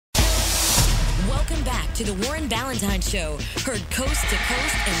Welcome back to the Warren Ballentine Show, heard coast to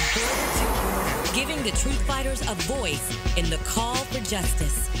coast and border to border, giving the truth fighters a voice in the call for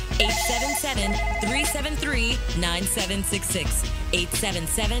justice. 877-373-9766.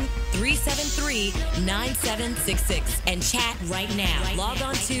 877-373-9766. And chat right now. Log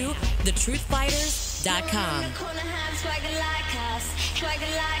on to thetruthfighters.com.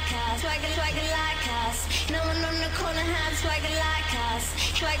 No one on the corner has swagger like us.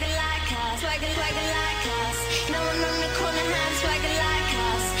 Swagger like us. Swagger like us. No one on the corner has swagger like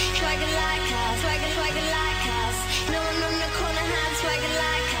us. Swagger like us. Swagger like us. No one on the corner has swagger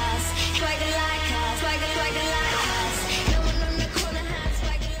like us. Swagger like us. Swagger like us. No one on the corner has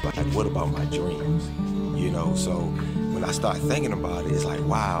swagger like us. Like, what about my dreams? You know, so when I start thinking about it, it's like,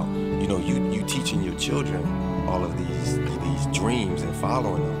 wow, you know, you teaching your children all of these dreams and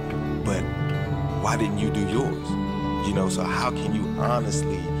following them, but why didn't you do yours? You know, so how can you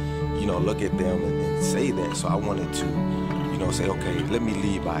honestly, you know, look at them and say that? So I wanted to, you know, say, okay, let me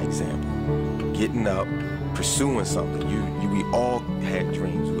lead by example. Getting up, pursuing something. We all had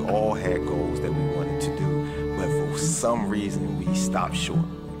dreams. We all had goals that we wanted to do, but for some reason we stopped short.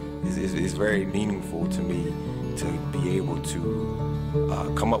 It's very meaningful to me to be able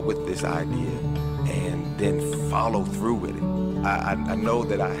to come up with this idea and then follow through with it. I know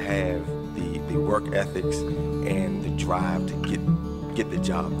that I have the work ethics and the drive to get the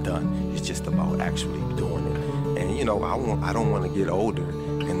job done. It's just about actually doing it. And you know, I don't want to get older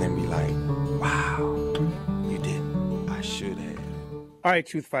and then be like, wow, you did. I should have. All right,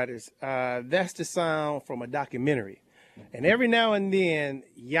 Truth Fighters, that's the sound from a documentary. And every now and then,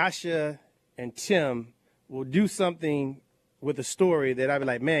 Yasha and Tim will do something with a story that I'll be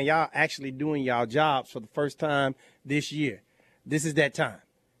like, man, y'all actually doing y'all jobs for the first time this year. This is that time.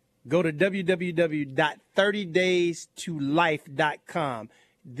 Go to www.30daystolife.com.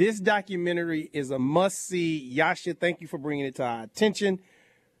 This documentary is a must-see. Yasha, thank you for bringing it to our attention.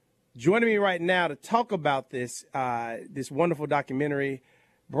 Joining me right now to talk about this wonderful documentary,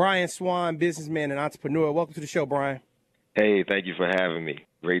 Brian Swan, businessman and entrepreneur. Welcome to the show, Brian. Hey, thank you for having me.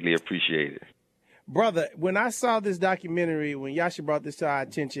 Greatly appreciate it. Brother, when I saw this documentary, when Yasha brought this to our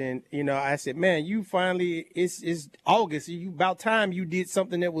attention, you know, I said, man, you finally, it's August. About time you did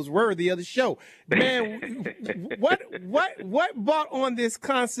something that was worthy of the show. Man, what brought on this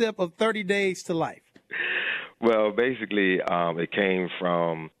concept of 30 Days to Life? Well, basically, it came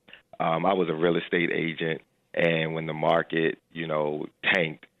from, I was a real estate agent, and when the market, you know,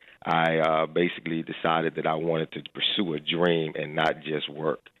 tanked, I basically decided that I wanted to pursue a dream and not just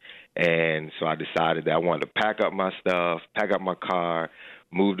work. And so I decided that I wanted to pack up my stuff, pack up my car,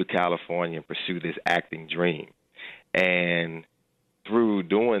 move to California and pursue this acting dream. And through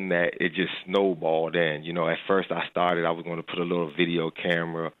doing that, it just snowballed in. You know, at first I was going to put a little video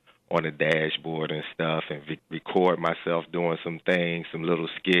camera on the dashboard and stuff and record myself doing some things, some little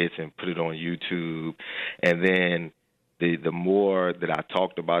skits, and put it on YouTube. And then the more that I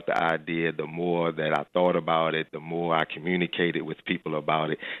talked about the idea, the more that I thought about it, the more I communicated with people about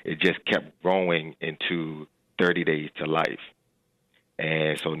it, it just kept growing into 30 Days to Life.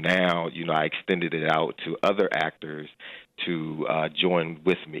 And so now, you know, I extended it out to other actors to join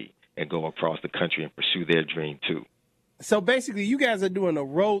with me and go across the country and pursue their dream too. So basically, you guys are doing a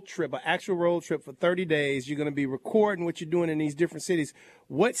road trip, an actual road trip for 30 days. You're going to be recording what you're doing in these different cities.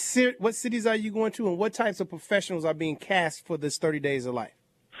 What cities are you going to, and what types of professionals are being cast for this 30 Days of Life?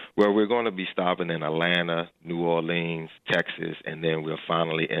 Well, we're going to be stopping in Atlanta, New Orleans, Texas, and then we'll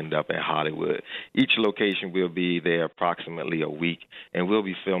finally end up in Hollywood. Each location will be there approximately a week, and we'll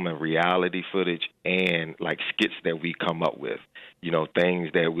be filming reality footage and like skits that we come up with, you know,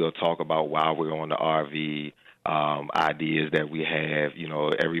 things that we'll talk about while we're on the RV, ideas that we have. You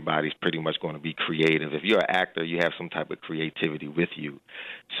know, everybody's pretty much going to be creative. If you're an actor, you have some type of creativity with you.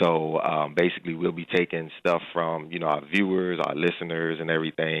 So basically we'll be taking stuff from, you know, our viewers, our listeners and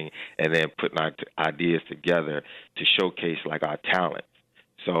everything, and then putting our ideas together to showcase like our talent.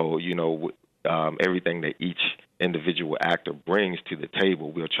 So, you know, everything that each individual actor brings to the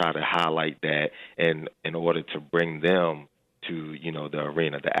table, we'll try to highlight that in order to bring them to, you know, the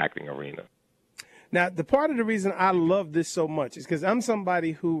arena, the acting arena. Now, the part of the reason I love this so much is because I'm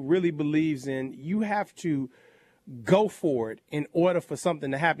somebody who really believes in you have to go for it in order for something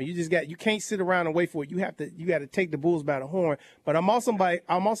to happen. You can't sit around and wait for it. You got to take the bulls by the horn. But I'm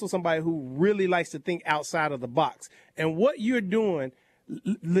also somebody who really likes to think outside of the box. And what you're doing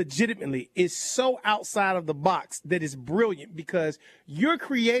legitimately is so outside of the box that it's brilliant, because you're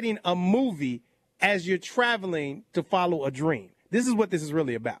creating a movie as you're traveling to follow a dream. This is what this is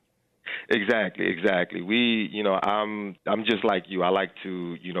really about. Exactly. I'm just like you. I like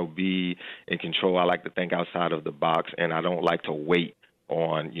to, be in control. I like to think outside of the box, and I don't like to wait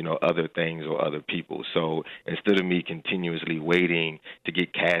on, other things or other people. So instead of me continuously waiting to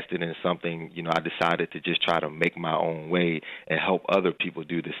get casted in something, I decided to just try to make my own way and help other people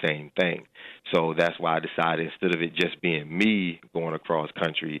do the same thing. So that's why I decided, instead of it just being me going across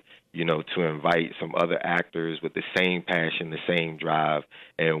country, to invite some other actors with the same passion, the same drive,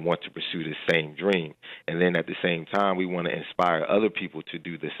 and want to pursue the same dream. And then at the same time, we want to inspire other people to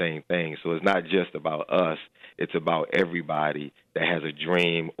do the same thing. So it's not just about us. It's about everybody that has a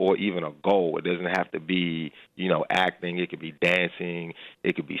dream or even a goal. It doesn't have to be, acting. It could be dancing.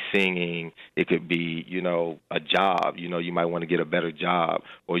 It could be singing. It could be, a job. You might want to get a better job,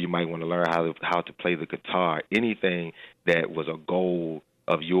 or you might want to learn how to play the guitar. Anything that was a goal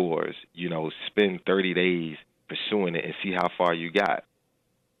of yours, spend 30 days pursuing it and see how far you got.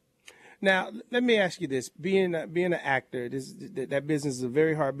 Now, let me ask you this: being an actor, that business is a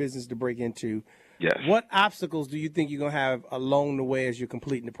very hard business to break into. Yes. What obstacles do you think you're gonna have along the way as you're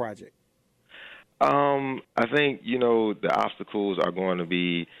completing the project? I think, the obstacles are going to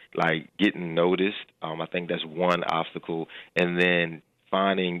be like getting noticed. I think that's one obstacle, and then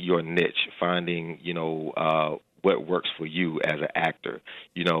finding your niche, finding, what works for you as an actor.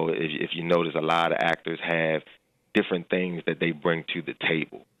 If you notice, a lot of actors have different things that they bring to the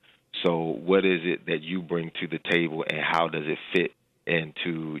table. So what is it that you bring to the table, and how does it fit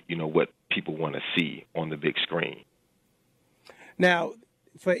into, what people want to see on the big screen? Now,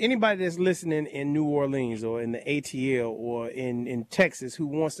 for anybody that's listening in New Orleans or in the ATL or in Texas who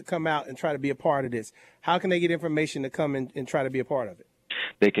wants to come out and try to be a part of this, how can they get information to come and try to be a part of it?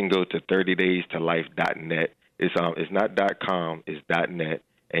 They can go to 30daystoLife.net. It's not .com, it's .net,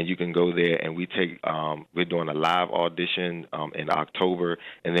 and you can go there, and we're doing a live audition in October,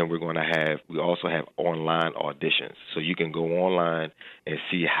 and then we also have online auditions. So you can go online and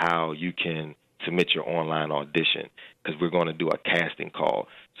see how you can submit your online audition, because we're going to do a casting call.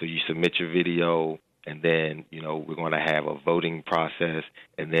 So you submit your video, and then, we're going to have a voting process,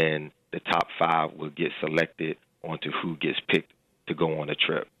 and then the top 5 will get selected onto who gets picked to go on a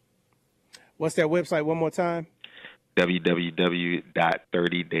trip. What's that website one more time?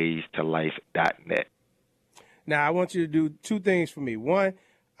 www.30daystoLife.net. Now, I want you to do 2 things for me. One,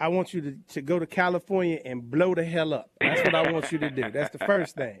 I want you to go to California and blow the hell up. That's what I want you to do. That's the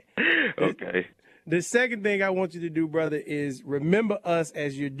first thing. Okay. The second thing I want you to do, brother, is remember us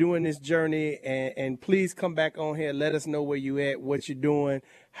as you're doing this journey, and please come back on here. Let us know where you at, what you're doing,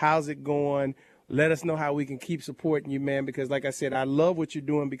 how's it going. Let us know how we can keep supporting you, man, because like I said, I love what you're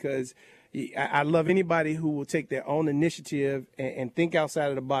doing, because I love anybody who will take their own initiative and think outside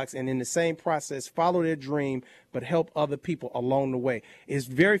of the box, and in the same process follow their dream but help other people along the way. It's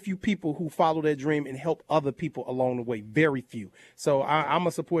very few people who follow their dream and help other people along the way. Very few. So I'm going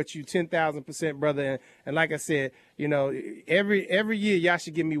to support you 10,000%, brother. And like I said, every year y'all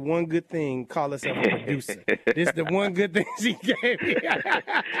should give me one good thing, call us a producer. This is the one good thing she gave me.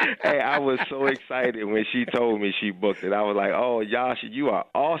 Hey, I was so excited when she told me she booked it. I was like, oh, Yasha, you are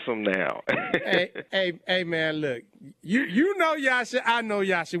awesome now. hey, man, look, you know Yasha, I know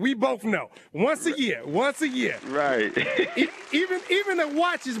Yasha. We both know. Once a year. Right. Even a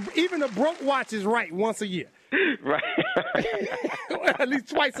broke watch is right once a year. Right. At least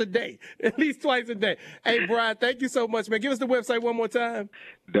twice a day. Hey, Brian, thank you so much, man. Give us the website one more time.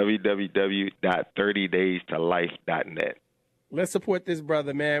 www.30daystoLife.net. Let's support this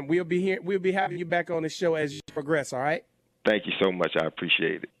brother, man. We'll be here. We'll be having you back on the show as you progress, all right? Thank you so much. I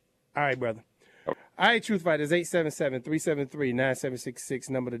appreciate it. All right, brother. All right, Truth Fighters,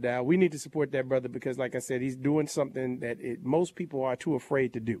 877-373-9766, number to dial. We need to support that brother because, like I said, he's doing something that most people are too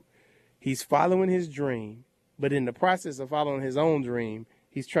afraid to do. He's following his dream, but in the process of following his own dream,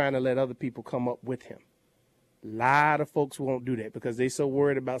 he's trying to let other people come up with him. A lot of folks won't do that because they're so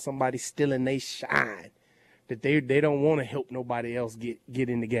worried about somebody stealing their shine that they don't want to help nobody else get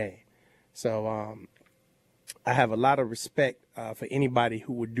in the game. So I have a lot of respect for anybody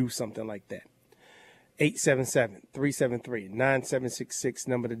who would do something like that. 877-373-9766,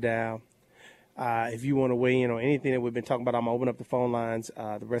 number to dial. If you want to weigh in on anything that we've been talking about, I'm going to open up the phone lines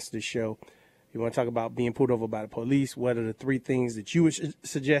the rest of the show. If you want to talk about being pulled over by the police, what are the 3 things that you would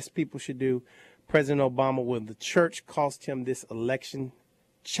suggest people should do? President Obama, will the church cost him this election?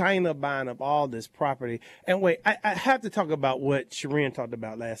 China buying up all this property. And wait, I have to talk about what Shireen talked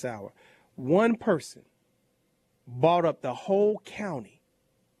about last hour. One person bought up the whole county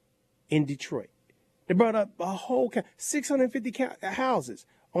in Detroit. They brought up a whole 650 houses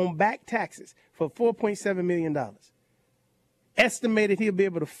on back taxes for $4.7 million. estimated he'll be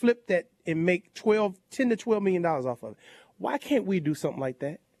able to flip that and make $10 to $12 million off of it. Why can't we do something like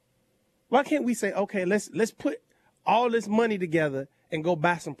that? Why can't we say, okay, let's put all this money together and go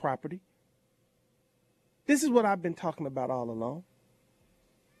buy some property? This is what I've been talking about all along.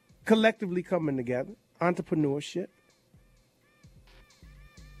 Collectively coming together, entrepreneurship.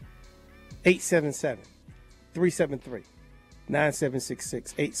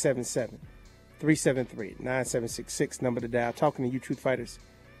 877-373-9766. 877-373-9766. Number to dial. Talking to you, Truth Fighters.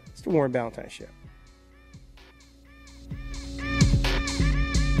 It's the Warren Ballentine Show.